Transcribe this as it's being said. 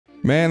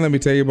Man, let me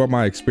tell you about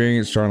my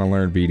experience trying to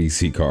learn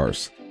VDC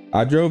cars.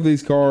 I drove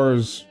these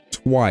cars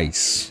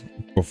twice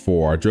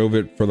before. I drove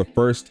it for the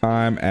first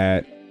time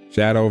at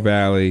Shadow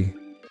Valley,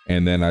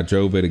 and then I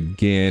drove it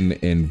again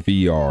in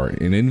VR.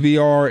 And in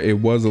VR, it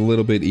was a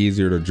little bit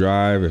easier to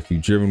drive. If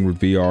you've driven with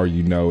VR,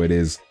 you know it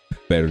is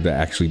better to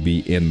actually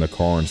be in the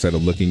car instead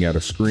of looking at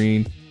a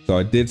screen. So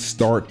I did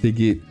start to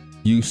get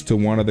used to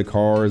one of the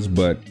cars,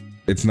 but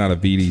it's not a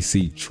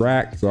VDC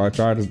track. So I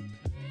tried to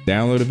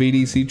download a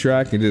VDC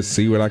track and just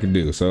see what I can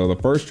do. So the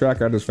first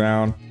track I just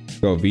found,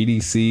 so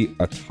VDC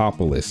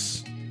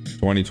Autopolis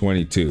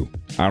 2022.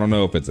 I don't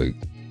know if it's a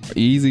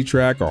easy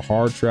track or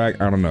hard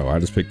track. I don't know. I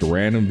just picked a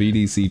random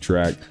VDC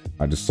track.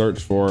 I just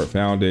searched for it,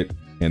 found it,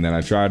 and then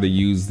I tried to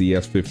use the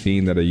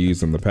S15 that I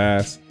used in the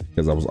past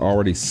because I was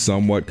already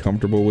somewhat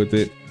comfortable with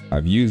it.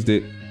 I've used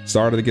it,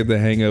 started to get the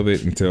hang of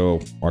it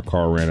until my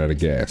car ran out of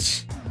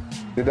gas.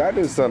 Did I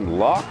just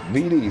unlock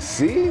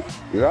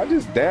VDC? Did I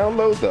just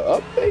download the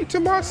update to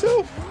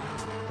myself?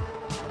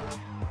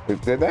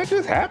 Did that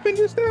just happen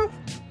just now?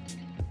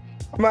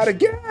 I'm out of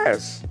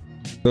gas.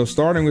 So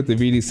starting with the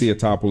VDC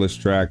Autopolis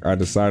track, I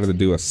decided to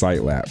do a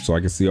sight lap so I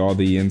can see all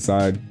the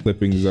inside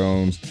clipping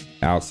zones,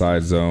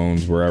 outside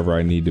zones, wherever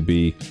I need to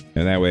be.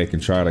 And that way I can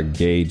try to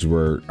gauge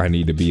where I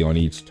need to be on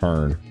each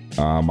turn.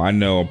 I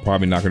know I'm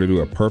probably not going to do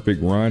a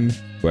perfect run,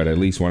 but at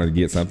least wanted to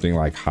get something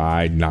like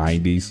high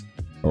 90s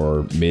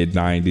or mid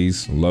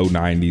 90s, low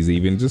 90s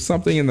even, just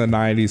something in the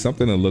 90s,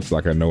 something that looks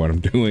like I know what I'm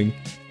doing.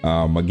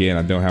 Again,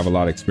 I don't have a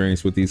lot of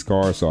experience with these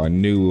cars, so I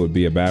knew it would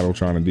be a battle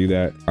trying to do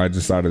that. I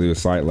decided to do a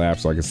sight lap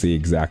so I could see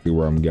exactly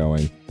where I'm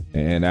going.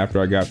 And after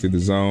I got through the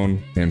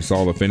zone and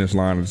saw the finish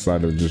line, I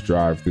decided to just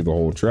drive through the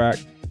whole track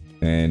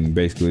and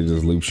basically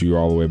just loops you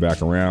all the way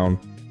back around.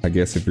 I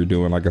guess if you're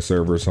doing like a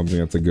server or something,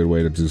 that's a good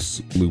way to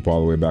just loop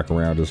all the way back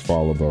around, just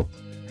follow the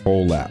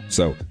whole lap.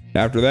 So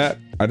after that,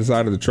 I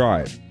decided to try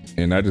it.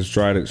 And I just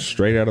tried it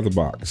straight out of the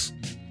box.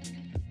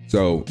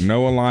 So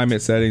no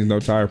alignment settings, no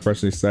tire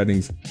pressure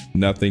settings,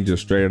 nothing,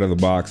 just straight out of the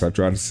box. I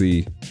tried to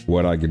see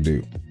what I could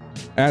do.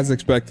 As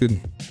expected,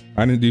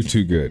 I didn't do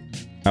too good.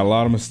 Had a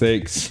lot of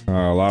mistakes, a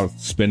lot of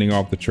spinning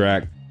off the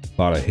track,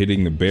 a lot of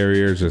hitting the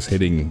barriers, just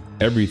hitting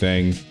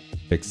everything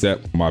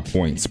except my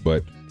points.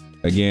 But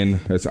again,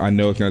 I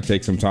know it's gonna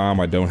take some time.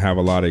 I don't have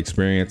a lot of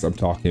experience. I'm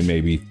talking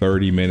maybe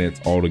 30 minutes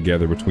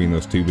altogether between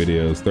those two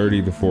videos,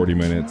 30 to 40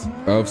 minutes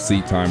of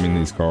seat time in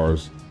these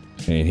cars.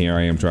 And here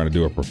I am trying to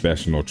do a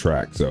professional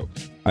track. So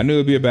I knew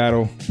it'd be a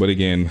battle, but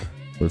again,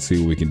 let's see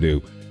what we can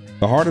do.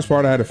 The hardest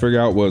part I had to figure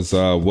out was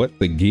what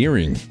the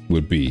gearing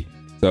would be.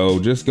 So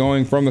just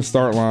going from the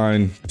start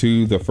line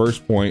to the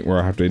first point where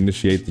I have to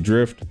initiate the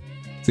drift,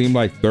 seemed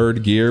like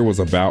third gear was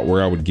about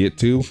where I would get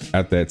to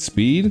at that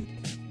speed.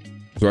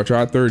 So I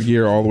tried third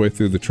gear all the way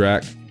through the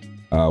track.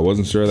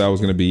 Wasn't sure that was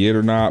gonna be it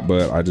or not,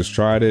 but I just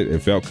tried it. It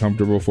felt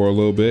comfortable for a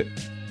little bit.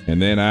 And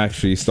then I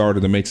actually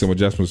started to make some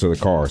adjustments to the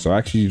car. So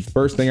actually,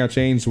 first thing I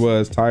changed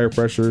was tire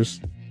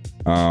pressures.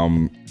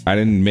 I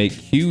didn't make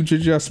huge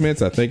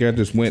adjustments. I think I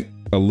just went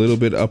a little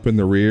bit up in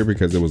the rear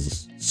because it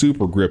was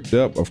super gripped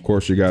up. Of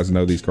course, you guys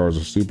know these cars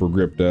are super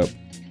gripped up.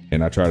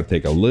 And I try to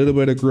take a little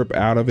bit of grip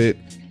out of it.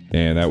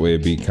 And that way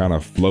it'd be kind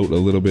of float a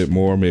little bit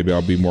more. Maybe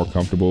I'll be more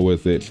comfortable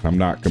with it. I'm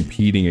not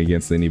competing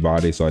against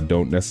anybody, so I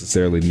don't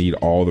necessarily need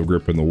all the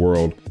grip in the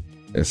world.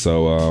 And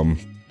so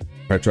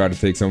I tried to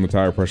take some of the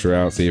tire pressure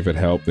out, see if it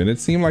helped, and it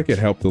seemed like it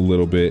helped a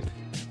little bit.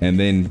 And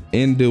then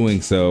in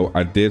doing so,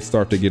 I did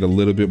start to get a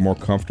little bit more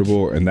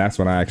comfortable, and that's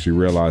when I actually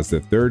realized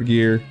that third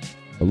gear,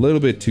 a little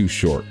bit too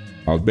short.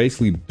 I was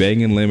basically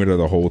banging limiter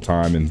the whole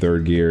time in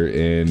third gear,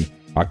 and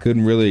I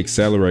couldn't really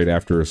accelerate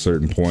after a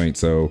certain point.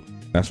 So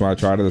that's when I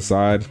tried to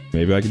decide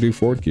maybe I could do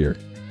fourth gear.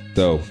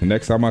 So the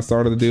next time I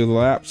started to do the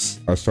laps,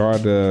 I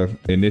started to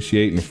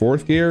initiate in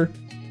fourth gear,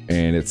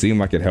 and it seemed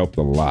like it helped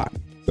a lot.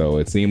 So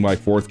it seemed like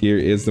fourth gear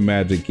is the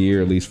magic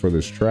gear, at least for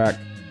this track.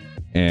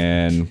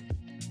 And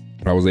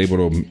I was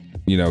able to,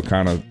 you know,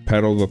 kind of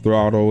pedal the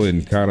throttle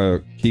and kind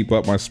of keep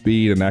up my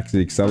speed and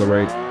actually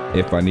accelerate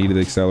if I needed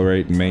to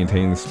accelerate and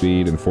maintain the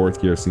speed. And fourth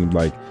gear seemed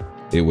like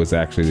it was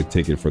actually the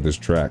ticket for this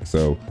track.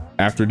 So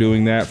after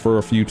doing that for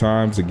a few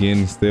times,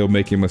 again, still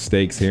making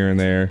mistakes here and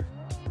there,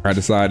 I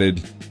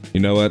decided,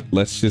 you know what,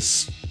 let's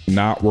just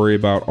not worry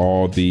about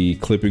all the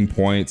clipping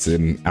points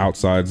and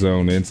outside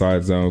zone,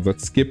 inside zone.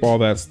 Let's skip all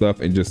that stuff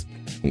and just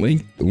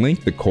link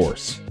the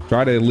course.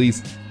 Try to at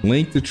least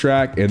link the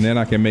track, and then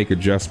I can make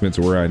adjustments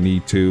where I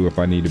need to, if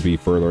I need to be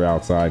further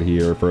outside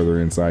here or further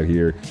inside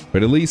here,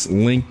 but at least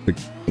link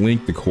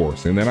the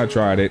course. And then I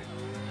tried it.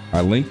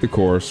 I linked the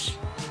course.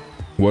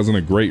 Wasn't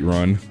a great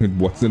run. It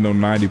wasn't no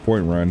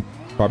 90-point run.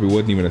 Probably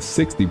wasn't even a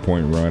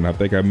 60-point run. I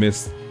think I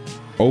missed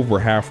over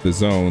half the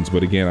zones,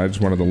 but again, I just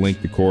wanted to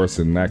link the course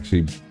and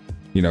actually,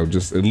 you know,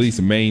 just at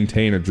least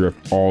maintain a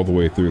drift all the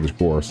way through the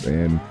course,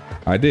 and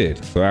I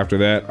did. So after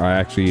that, I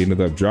actually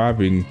ended up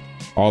driving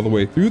all the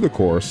way through the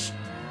course,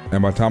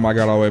 and by the time I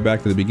got all the way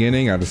back to the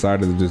beginning, I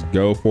decided to just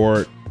go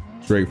for it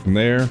straight from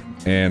there.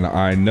 And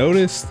I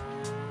noticed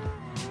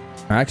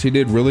I actually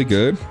did really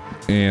good,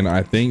 and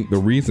I think the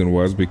reason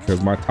was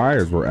because my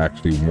tires were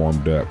actually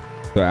warmed up.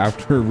 So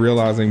after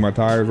realizing my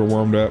tires were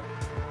warmed up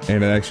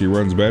and it actually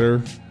runs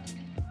better,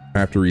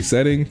 after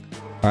resetting,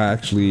 I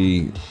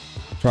actually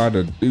tried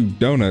to do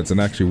donuts and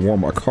actually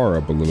warm my car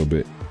up a little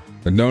bit.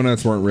 The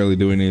donuts weren't really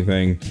doing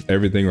anything.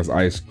 Everything was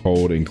ice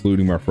cold,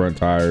 including my front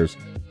tires.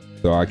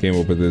 So I came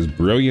up with this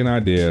brilliant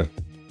idea: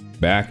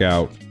 back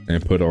out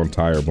and put on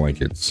tire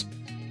blankets.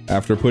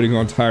 After putting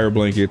on tire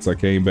blankets, I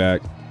came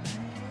back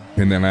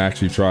and then I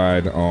actually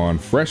tried on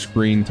fresh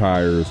green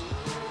tires,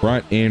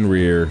 front and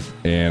rear,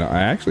 and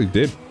I actually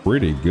did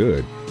pretty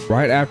good.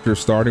 Right after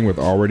starting with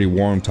already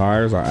warm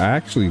tires, I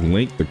actually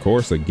linked the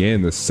course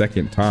again the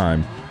second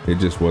time. It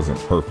just wasn't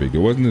perfect. It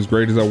wasn't as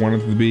great as I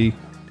wanted it to be,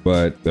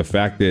 but the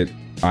fact that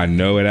I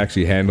know it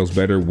actually handles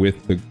better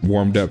with the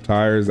warmed up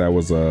tires, that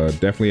was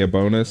definitely a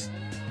bonus.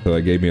 So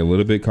that gave me a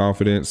little bit of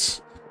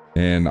confidence,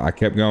 and I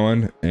kept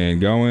going,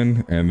 and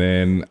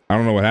then I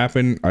don't know what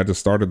happened. I just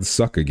started to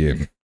suck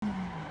again.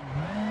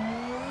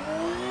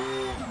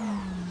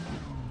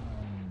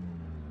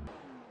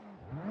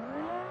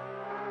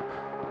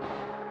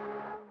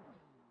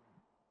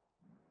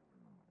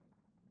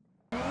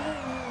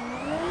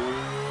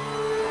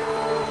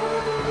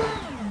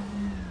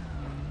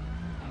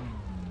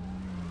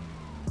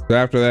 So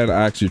after that,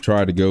 I actually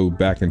tried to go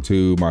back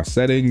into my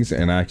settings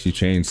and I actually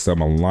changed some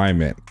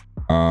alignment.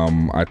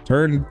 I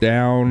turned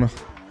down,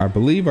 I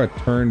believe I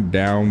turned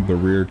down the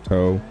rear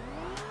toe.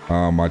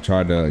 I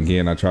tried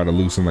to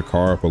loosen the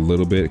car up a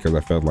little bit because I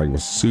felt like it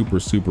was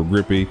super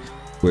grippy,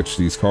 which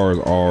these cars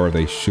are,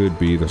 they should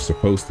be, they're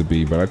supposed to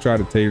be, but I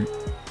tried to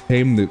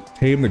tame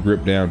the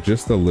grip down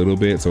just a little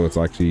bit so it's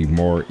actually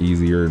more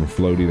easier and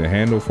floaty to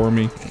handle for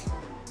me.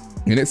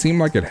 And it seemed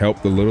like it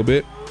helped a little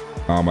bit.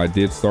 I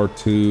did start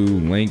to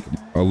link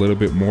a little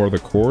bit more of the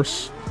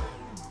course.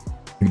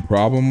 The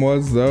problem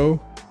was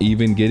though,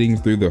 even getting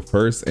through the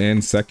first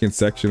and second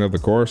section of the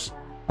course,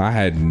 I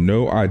had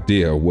no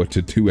idea what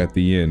to do at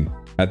the end.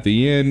 At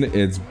the end,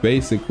 it's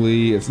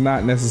basically, it's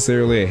not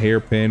necessarily a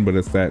hairpin, but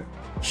it's that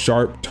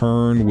sharp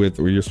turn with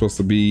where you're supposed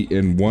to be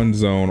in one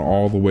zone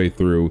all the way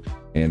through.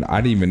 And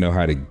I didn't even know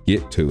how to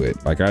get to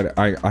it. Like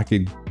I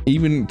could,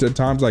 even the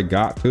times I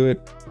got to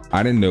it,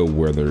 I didn't know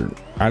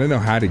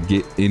how to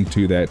get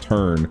into that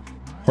turn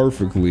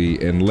perfectly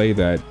and lay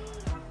that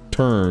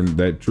turn,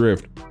 that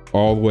drift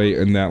all the way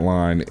in that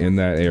line, in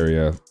that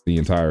area the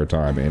entire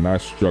time. And I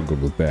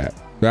struggled with that.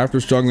 So after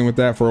struggling with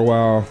that for a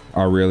while,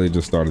 I really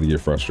just started to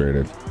get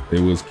frustrated. It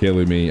was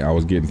killing me. I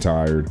was getting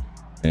tired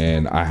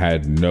and I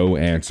had no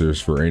answers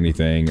for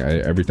anything.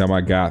 Every time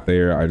I got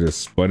there, I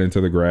just spun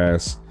into the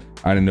grass.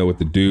 I didn't know what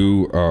to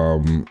do.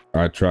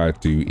 I tried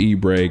to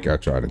e-brake, I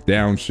tried to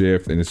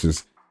downshift, and it's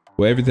just,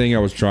 well, everything I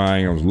was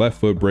trying, I was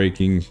left foot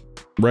braking,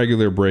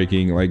 regular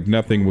braking, like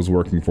nothing was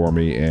working for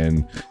me,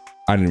 and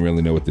I didn't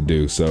really know what to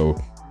do. So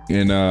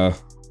in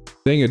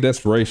thing of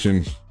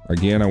desperation,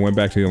 again, I went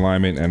back to the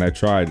alignment and I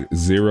tried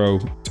zero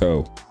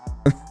toe.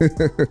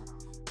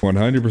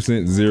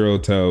 100% zero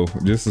toe,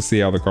 just to see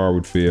how the car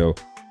would feel.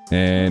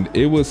 And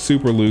it was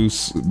super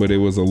loose, but it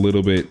was a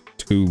little bit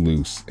too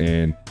loose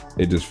and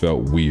it just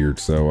felt weird.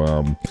 So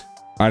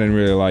I didn't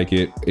really like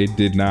it. It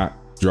did not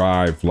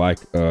drive like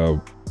a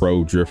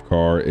pro drift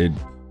car.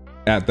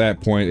 At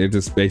that point, it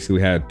just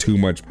basically had too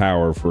much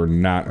power for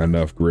not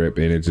enough grip,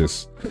 and it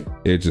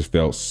just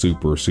felt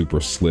super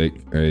slick.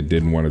 It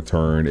didn't want to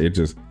turn.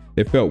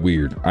 It felt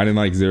weird. I didn't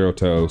like zero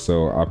toe,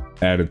 so I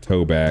added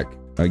toe back.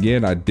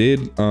 Again, I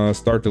did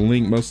start to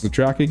link most of the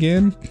track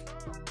again,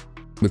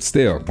 but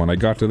still, when I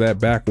got to that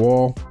back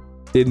wall,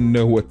 didn't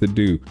know what to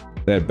do.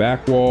 That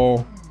back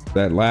wall,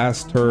 that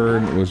last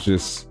turn was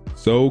just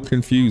so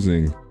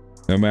confusing.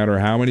 No matter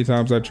how many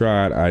times I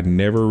tried, I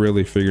never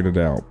really figured it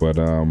out. But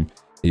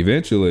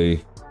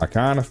eventually, I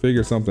kind of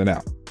figured something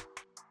out.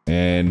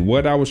 And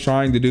what I was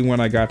trying to do when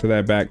I got to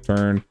that back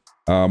turn,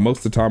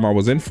 most of the time I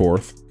was in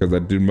fourth because I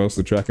did most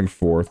of the track in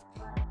fourth.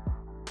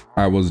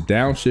 I was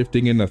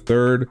downshifting in the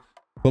third,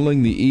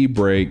 pulling the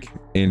e-brake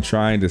and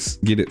trying to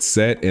get it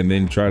set and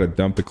then try to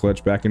dump the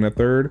clutch back in the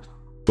third.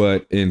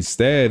 But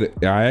instead,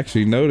 I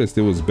actually noticed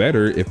it was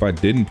better if I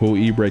didn't pull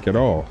e-brake at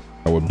all.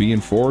 I would be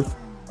in fourth,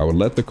 I would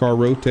let the car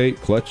rotate,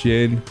 clutch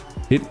in,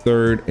 hit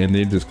third, and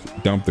then just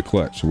dump the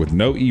clutch with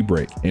no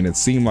e-brake. And it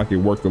seemed like it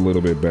worked a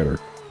little bit better.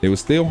 It was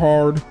still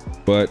hard,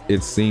 but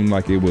it seemed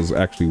like it was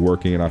actually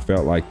working. And I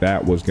felt like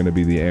that was going to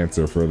be the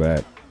answer for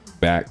that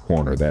back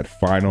corner, that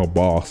final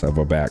boss of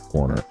a back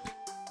corner.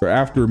 So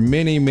after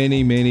many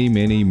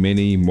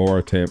more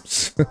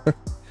attempts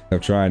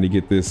of trying to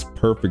get this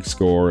perfect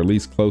score, at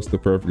least close to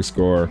perfect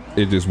score,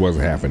 it just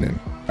wasn't happening.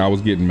 I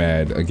was getting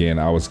mad again.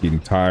 I was getting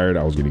tired.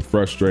 I was getting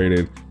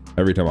frustrated.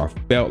 Every time I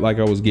felt like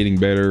I was getting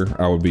better,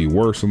 I would be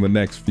worse on the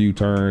next few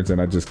turns,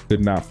 and I just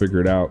could not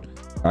figure it out.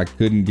 I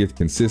couldn't get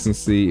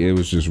consistency. It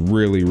was just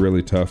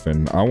really tough,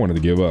 and I wanted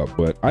to give up,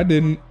 but I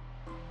didn't.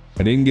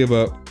 I didn't give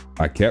up.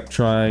 I kept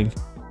trying,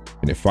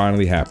 and it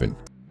finally happened.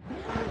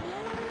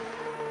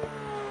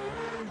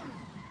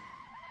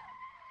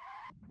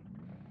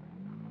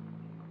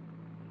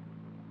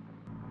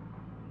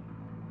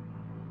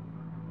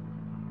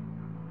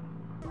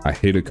 I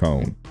hit a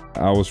cone.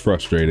 I was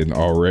frustrated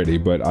already,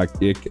 but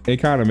it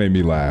kind of made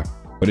me laugh.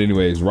 But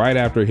anyways, right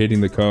after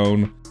hitting the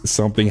cone,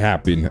 something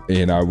happened,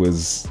 and I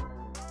was,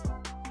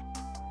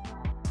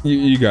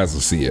 you guys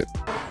will see it.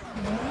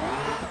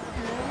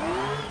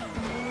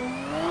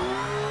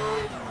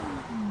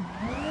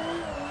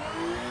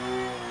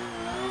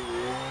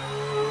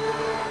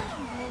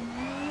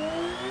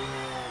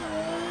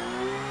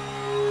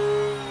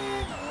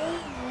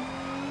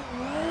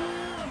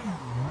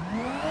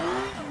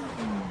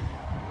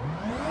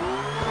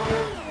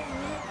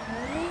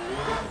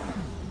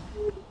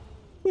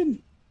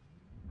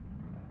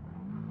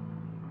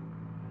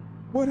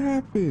 What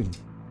happened?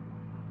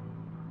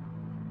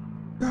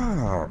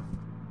 God.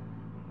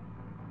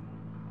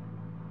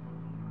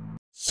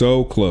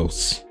 So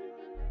close.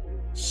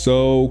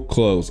 So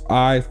close.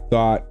 I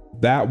thought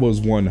that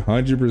was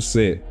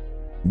 100%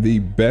 the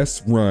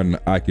best run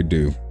I could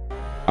do.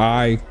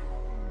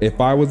 If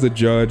I was a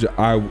judge,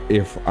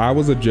 if I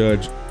was a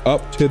judge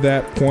up to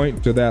that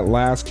point, to that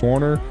last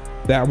corner,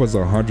 that was a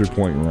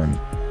 100-point run.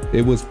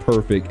 It was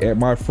perfect. And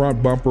my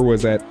front bumper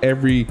was at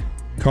every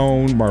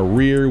cone, my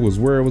rear was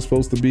where it was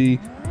supposed to be.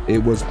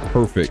 It was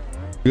perfect.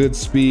 Good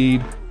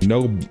speed,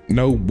 no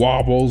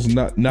wobbles,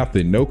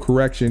 nothing, no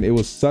correction. It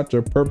was such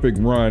a perfect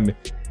run,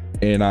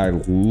 and I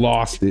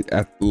lost it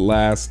at the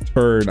last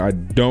turn. I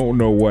don't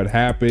know what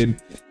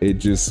happened. It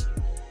just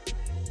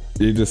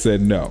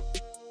said no.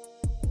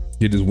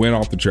 It just went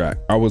off the track.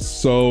 I was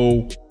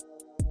so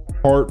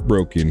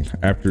heartbroken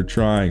after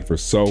trying for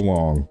so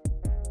long.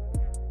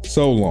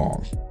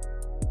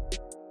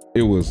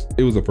 It was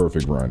a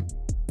perfect run.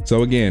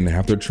 So again,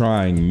 after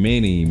trying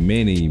many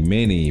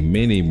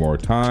more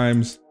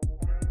times,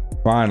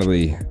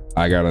 finally,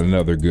 I got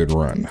another good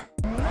run.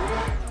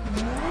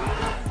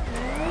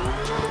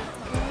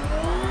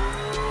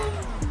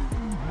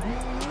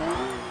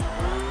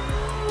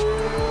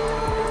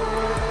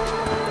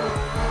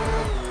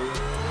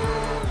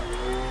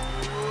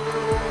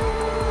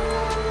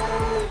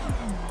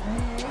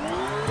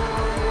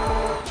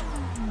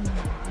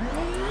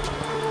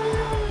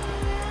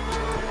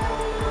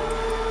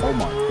 Oh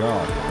my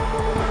God.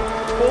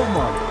 Oh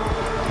my.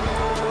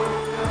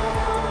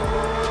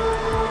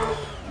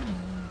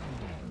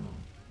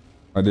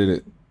 I did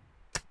it.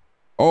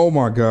 Oh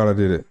my God, I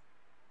did it.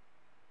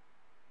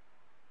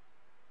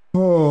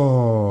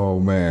 Oh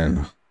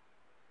man.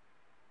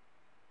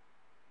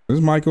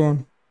 Is mic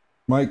on?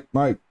 Mike.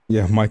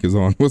 Yeah, mic is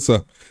on. What's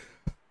up?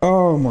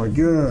 Oh my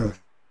God.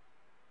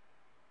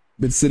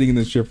 Been sitting in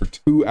this chair for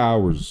 2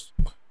 hours.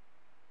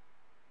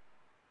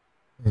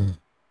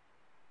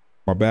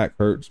 My back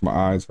hurts, my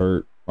eyes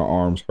hurt, my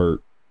arms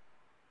hurt.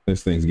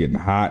 This thing's getting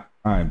hot.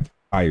 I'm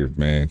tired,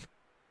 man.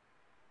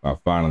 I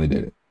finally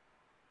did it.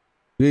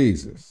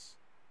 Jesus.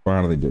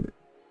 Finally did it.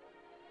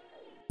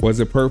 Was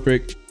it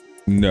perfect?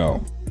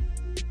 No.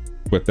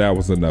 But that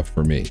was enough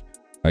for me.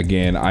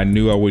 Again, I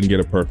knew I wouldn't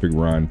get a perfect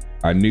run.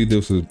 I knew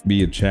this would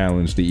be a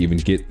challenge to even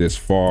get this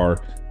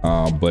far.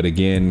 But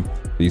again,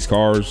 these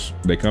cars,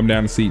 they come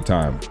down to seat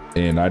time.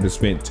 And I just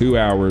spent 2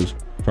 hours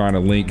trying to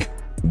link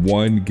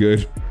one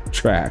good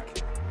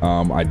track.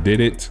 I did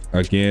it.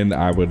 Again,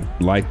 I would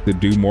like to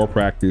do more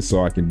practice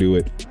so I can do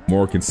it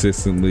more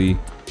consistently,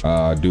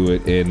 do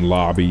it in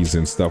lobbies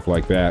and stuff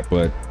like that.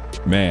 But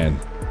man,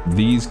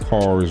 these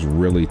cars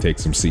really take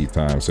some seat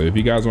time. So if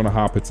you guys want to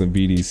hop at some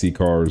VDC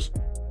cars,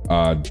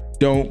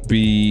 don't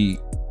be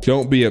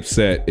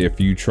upset if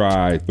you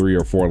try 3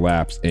 or 4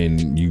 laps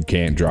and you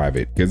can't drive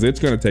it, because it's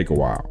going to take a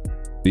while.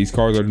 These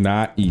cars are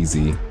not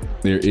easy.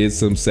 There is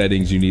some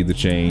settings you need to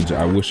change.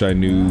 I wish I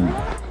knew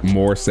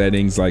more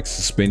settings, like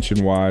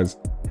suspension wise,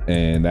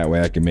 and that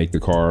way I can make the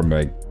car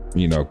like,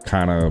 you know,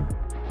 kind of,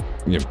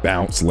 you know,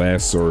 bounce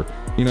less, or,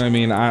 you know what I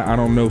mean? I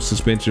don't know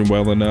suspension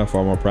well enough.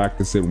 I'm gonna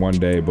practice it one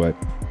day, but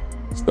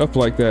stuff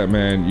like that,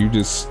 man,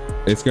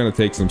 it's gonna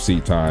take some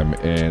seat time,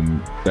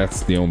 and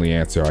that's the only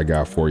answer I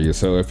got for you.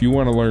 So if you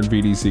want to learn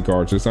VDC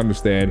cars, just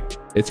understand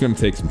it's gonna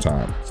take some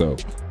time. So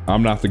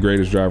I'm not the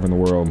greatest driver in the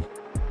world.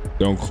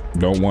 Don't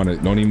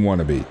even want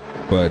to be.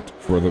 But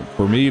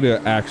for me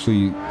to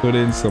actually put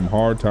in some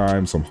hard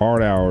time, some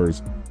hard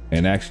hours,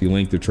 and actually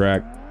link the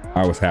track,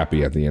 I was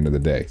happy at the end of the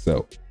day.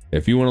 So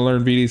if you want to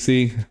learn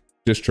VDC,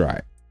 just try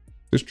it.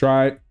 Just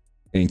try it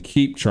and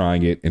keep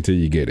trying it until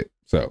you get it.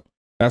 So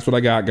that's what I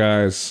got,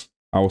 guys.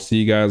 I will see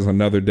you guys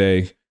another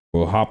day.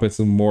 We'll hop in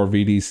some more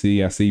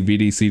VDC. I see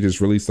VDC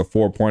just released a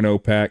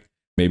 4.0 pack.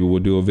 Maybe we'll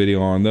do a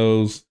video on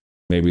those.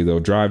 Maybe they'll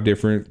drive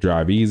different,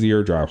 drive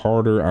easier, drive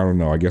harder. I don't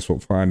know. I guess we'll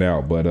find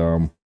out. But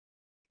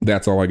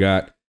that's all I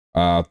got.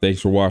 Thanks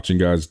for watching,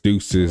 guys.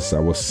 Deuces. I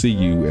will see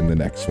you in the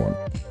next one.